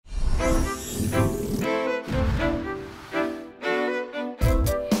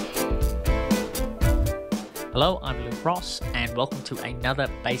Hello, I'm Luke Ross, and welcome to another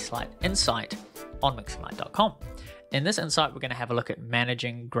Baselight Insight on MixingLight.com. In this insight, we're going to have a look at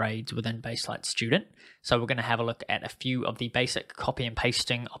managing grades within Baselight Student. So we're going to have a look at a few of the basic copy and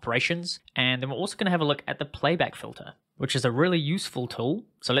pasting operations, and then we're also going to have a look at the Playback Filter, which is a really useful tool.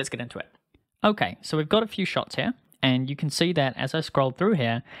 So let's get into it. Okay, so we've got a few shots here, and you can see that as I scroll through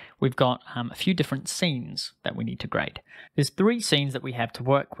here, we've got a few different scenes that we need to grade. There's 3 scenes that we have to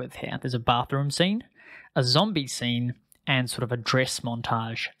work with here. There's a bathroom scene, a zombie scene, and sort of a dress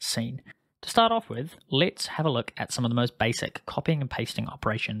montage scene. To start off with, let's have a look at some of the most basic copying and pasting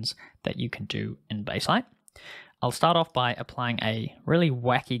operations that you can do in Baselight. I'll start off by applying a really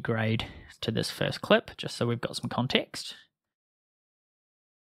wacky grade to this first clip, just so we've got some context.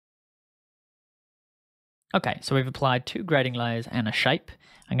 Okay, so we've applied 2 grading layers and a shape.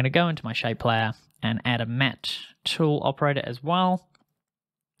 I'm going to go into my shape layer and add a matte tool operator as well.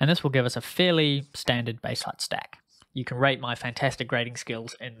 And this will give us a fairly standard Baselight stack. You can rate my fantastic grading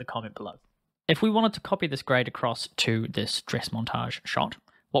skills in the comment below. If we wanted to copy this grade across to this dress montage shot,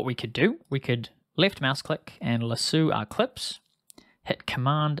 what we could do, we could left mouse click and lasso our clips, hit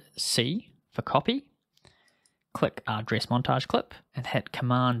Command C for copy, click our dress montage clip, and hit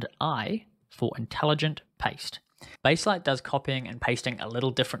Command I for intelligent paste. Baselight does copying and pasting a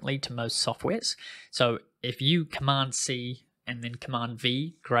little differently to most softwares. So if you Command C and then Command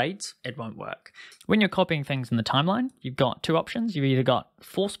V grades, it won't work. When you're copying things in the timeline, you've got 2 options. You've either got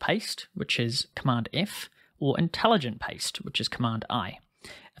force paste, which is Command F, or intelligent paste, which is Command I.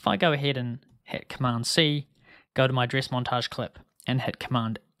 If I go ahead and hit Command C, go to my dress montage clip, and hit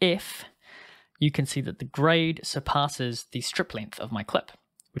Command F, you can see that the grade surpasses the strip length of my clip,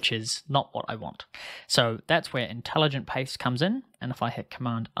 which is not what I want. So that's where intelligent paste comes in, and if I hit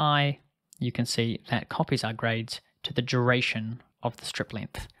Command I, you can see that copies our grades to the duration of the strip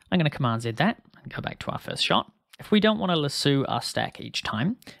length. I'm going to Command Z that and go back to our first shot. If we don't want to lasso our stack each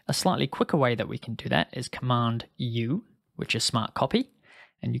time, a slightly quicker way that we can do that is Command U, which is Smart Copy.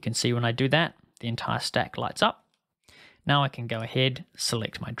 And you can see when I do that, the entire stack lights up. Now I can go ahead,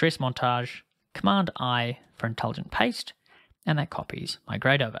 select my dress montage, Command I for intelligent paste, and that copies my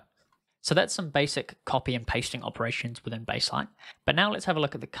grade over. So that's some basic copy and pasting operations within Baselight. But now let's have a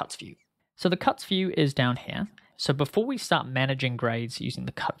look at the cuts view. So the cuts view is down here. So before we start managing grades using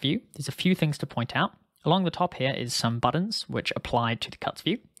the cut view, there's a few things to point out. Along the top here is some buttons which apply to the cuts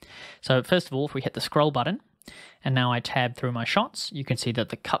view. So first of all, if we hit the scroll button, and now I tab through my shots, you can see that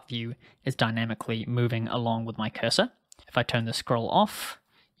the cut view is dynamically moving along with my cursor. If I turn the scroll off,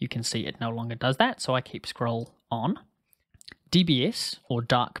 you can see it no longer does that, so I keep scroll on. DBS, or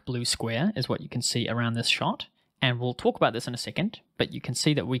dark blue square, is what you can see around this shot. And we'll talk about this in a second, but you can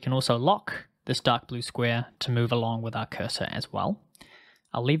see that we can also lock this dark blue square to move along with our cursor as well.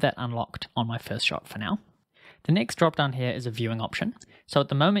 I'll leave that unlocked on my first shot for now. The next drop down here is a viewing option. So at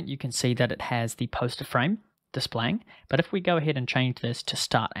the moment you can see that it has the poster frame displaying, but if we go ahead and change this to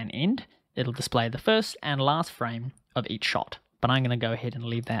start and end, it'll display the first and last frame of each shot. But I'm going to go ahead and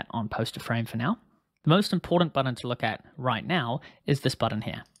leave that on poster frame for now. The most important button to look at right now is this button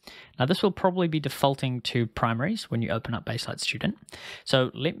here. Now this will probably be defaulting to primaries when you open up Baselight Student. So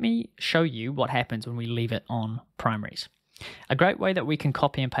let me show you what happens when we leave it on primaries. A great way that we can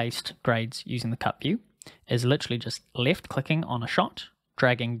copy and paste grades using the cut view is literally just left clicking on a shot,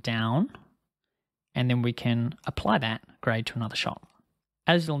 dragging down, and then we can apply that grade to another shot.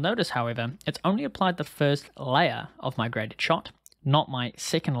 As you'll notice, however, it's only applied the first layer of my graded shot, not my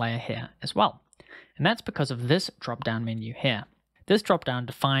second layer here as well. And that's because of this drop-down menu here. This drop-down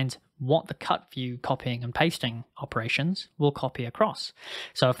defines what the cut view copying and pasting operations will copy across.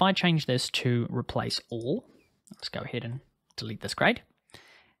 So if I change this to replace all, let's go ahead and delete this grade.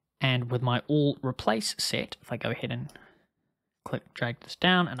 And with my all replace set, if I go ahead and drag this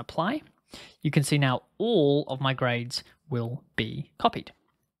down and apply, you can see now all of my grades will be copied.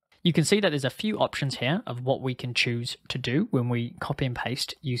 You can see that there's a few options here of what we can choose to do when we copy and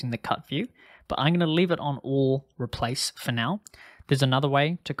paste using the cut view, but I'm going to leave it on all replace for now. There's another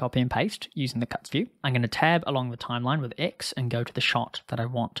way to copy and paste using the cuts view. I'm going to tab along the timeline with X and go to the shot that I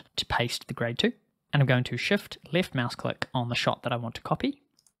want to paste the grade to. And I'm going to shift left mouse click on the shot that I want to copy.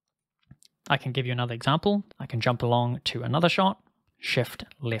 I can give you another example. I can jump along to another shot, shift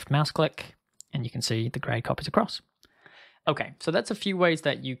left mouse click, and you can see the grade copies across. Okay, so that's a few ways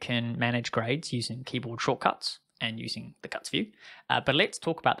that you can manage grades using keyboard shortcuts and using the cuts view. But let's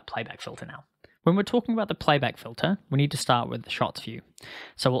talk about the playback filter now. When we're talking about the playback filter, we need to start with the shots view.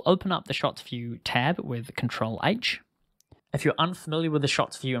 So we'll open up the shots view tab with Control H. If you're unfamiliar with the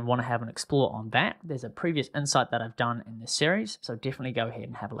shots view and want to have an explore on that, there's a previous insight that I've done in this series, so definitely go ahead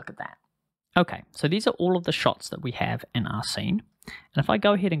and have a look at that. Okay, so these are all of the shots that we have in our scene. And if I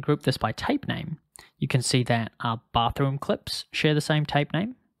go ahead and group this by tape name, you can see that our bathroom clips share the same tape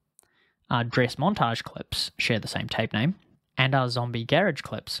name, our dress montage clips share the same tape name, and our zombie garage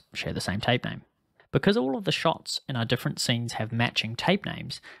clips share the same tape name. Because all of the shots in our different scenes have matching tape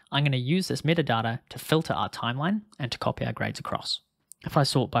names, I'm going to use this metadata to filter our timeline and to copy our grades across. If I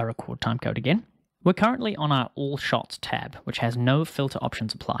sort by record timecode again, we're currently on our All Shots tab, which has no filter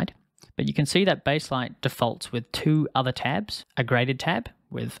options applied. But you can see that Baselight defaults with two other tabs, a graded tab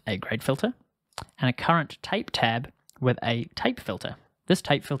with a grade filter, and a current tape tab with a tape filter. This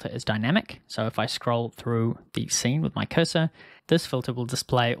tape filter is dynamic, so if I scroll through the scene with my cursor, this filter will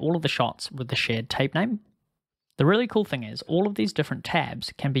display all of the shots with the shared tape name. The really cool thing is all of these different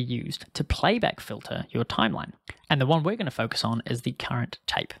tabs can be used to playback filter your timeline, and the one we're going to focus on is the current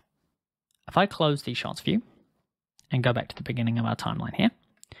tape. If I close the shots view and go back to the beginning of our timeline here,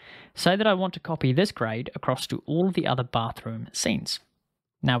 say that I want to copy this grade across to all of the other bathroom scenes.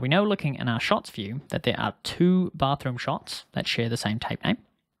 Now we know looking in our shots view that there are two bathroom shots that share the same tape name.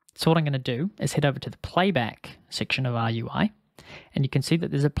 So what I'm going to do is head over to the playback section of our UI, and you can see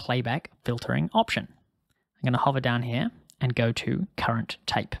that there's a playback filtering option. I'm going to hover down here and go to current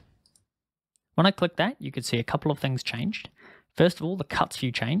tape. When I click that, you can see a couple of things changed. First of all, the cuts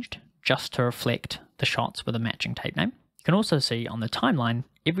view changed just to reflect the shots with a matching tape name. You can also see on the timeline,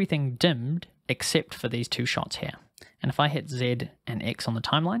 everything dimmed except for these two shots here. And if I hit Z and X on the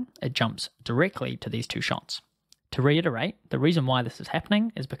timeline, it jumps directly to these two shots. To reiterate, the reason why this is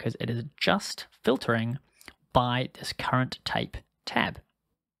happening is because it is just filtering by this current tape tab.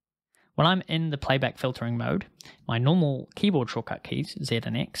 When I'm in the playback filtering mode, my normal keyboard shortcut keys, Z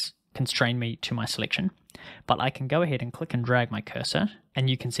and X, constrain me to my selection, but I can go ahead and click and drag my cursor, and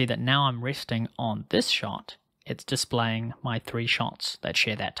you can see that now I'm resting on this shot. It's displaying my three shots that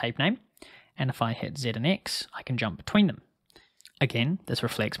share that tape name, and if I hit Z and X, I can jump between them. Again, this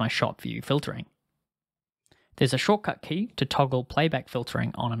reflects my shot view filtering. There's a shortcut key to toggle playback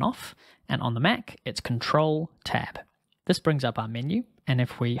filtering on and off, and on the Mac, it's Control-Tab. This brings up our menu, and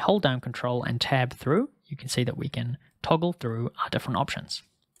if we hold down Control and Tab through, you can see that we can toggle through our different options.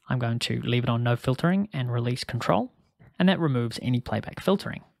 I'm going to leave it on no filtering and release Control, and that removes any playback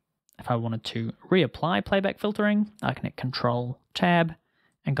filtering. If I wanted to reapply playback filtering, I can hit Control-Tab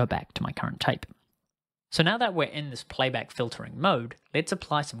and go back to my current tape. So now that we're in this playback filtering mode, let's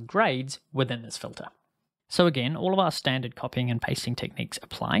apply some grades within this filter. So again, all of our standard copying and pasting techniques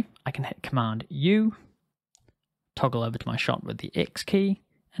apply. I can hit Command U, toggle over to my shot with the X key,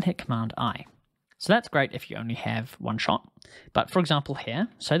 and hit Command I. So that's great if you only have one shot. But for example here,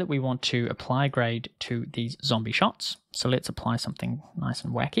 say that we want to apply grade to these zombie shots. So let's apply something nice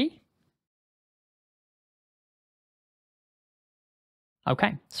and wacky.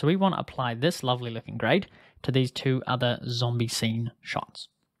 Okay, so we want to apply this lovely looking grade to these two other zombie scene shots.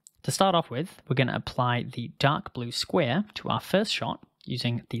 To start off with, we're going to apply the dark blue square to our first shot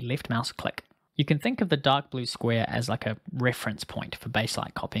using the left mouse click. You can think of the dark blue square as like a reference point for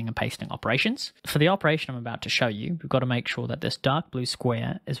Baselight copying and pasting operations. For the operation I'm about to show you, we've got to make sure that this dark blue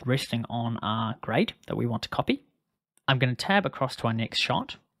square is resting on our grade that we want to copy. I'm going to tab across to our next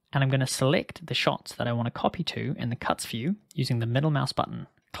shot, and I'm going to select the shots that I want to copy to in the cuts view using the middle mouse button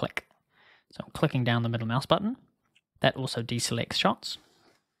click. So I'm clicking down the middle mouse button. That also deselects shots.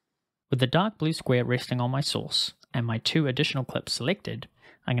 With the dark blue square resting on my source and my two additional clips selected,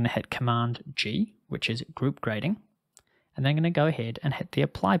 I'm going to hit Command G, which is group grading, and then I'm going to go ahead and hit the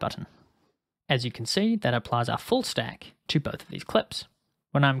apply button. As you can see, that applies our full stack to both of these clips.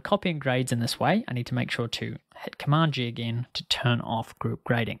 When I'm copying grades in this way, I need to make sure to hit Command G again to turn off group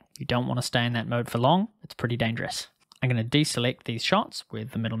grading. You don't want to stay in that mode for long, it's pretty dangerous. I'm going to deselect these shots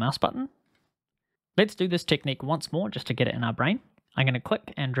with the middle mouse button. Let's do this technique once more just to get it in our brain. I'm going to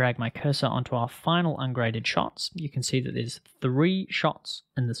click and drag my cursor onto our final ungraded shots. You can see that there's 3 shots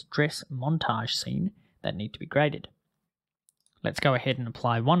in this dress montage scene that need to be graded. Let's go ahead and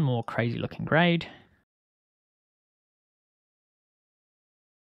apply one more crazy looking grade.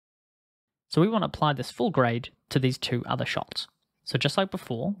 So we want to apply this full grade to these 2 other shots. So just like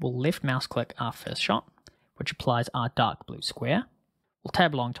before, we'll left mouse click our first shot, which applies our dark blue square. We'll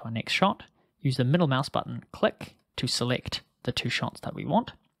tab along to our next shot, use the middle mouse button click to select the 2 shots that we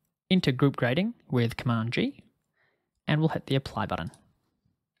want, enter group grading with Command G, and we'll hit the apply button.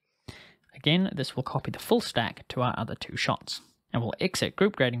 Again, this will copy the full stack to our other 2 shots, and we'll exit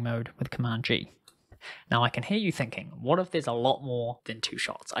group grading mode with Command G. Now I can hear you thinking, what if there's a lot more than 2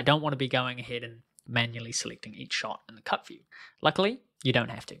 shots? I don't want to be going ahead and manually selecting each shot in the cut view. Luckily, you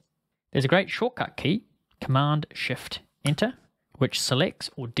don't have to. There's a great shortcut key, Command Shift Enter, which selects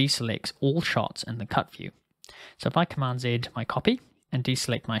or deselects all shots in the cut view. So if I Command Z my copy and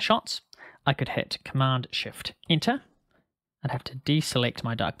deselect my shots, I could hit Command Shift Enter. I'd have to deselect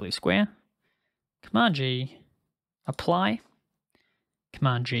my dark blue square, Command G, apply,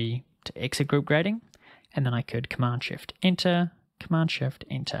 Command G to exit group grading, and then I could Command Shift Enter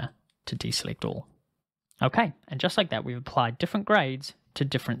to deselect all. Okay, and just like that, we've applied different grades to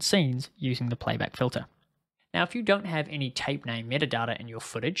different scenes using the playback filter. Now, if you don't have any tape name metadata in your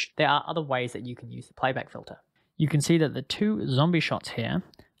footage, there are other ways that you can use the playback filter. You can see that the 2 zombie shots here,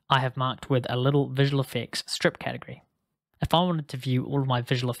 I have marked with a little visual effects strip category. If I wanted to view all of my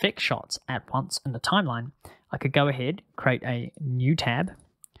visual effects shots at once in the timeline, I could go ahead, create a new tab,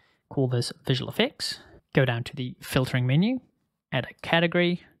 call this visual effects, go down to the filtering menu, add a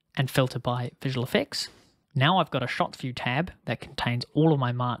category, and filter by visual effects. Now I've got a shots view tab that contains all of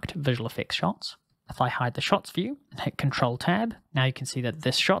my marked visual effects shots. If I hide the shots view and hit Control Tab, now you can see that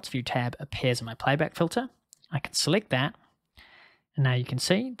this shots view tab appears in my playback filter. I can select that, and now you can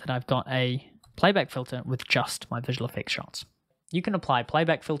see that I've got a playback filter with just my visual effects shots. You can apply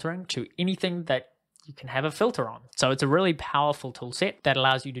playback filtering to anything that you can have a filter on. So it's a really powerful tool set that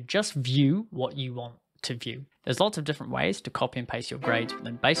allows you to just view what you want to view. There's lots of different ways to copy and paste your grades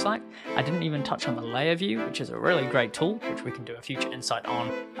within Baselight. I didn't even touch on the layer view, which is a really great tool, which we can do a future insight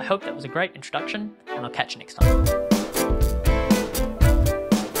on. I hope that was a great introduction, and I'll catch you next time.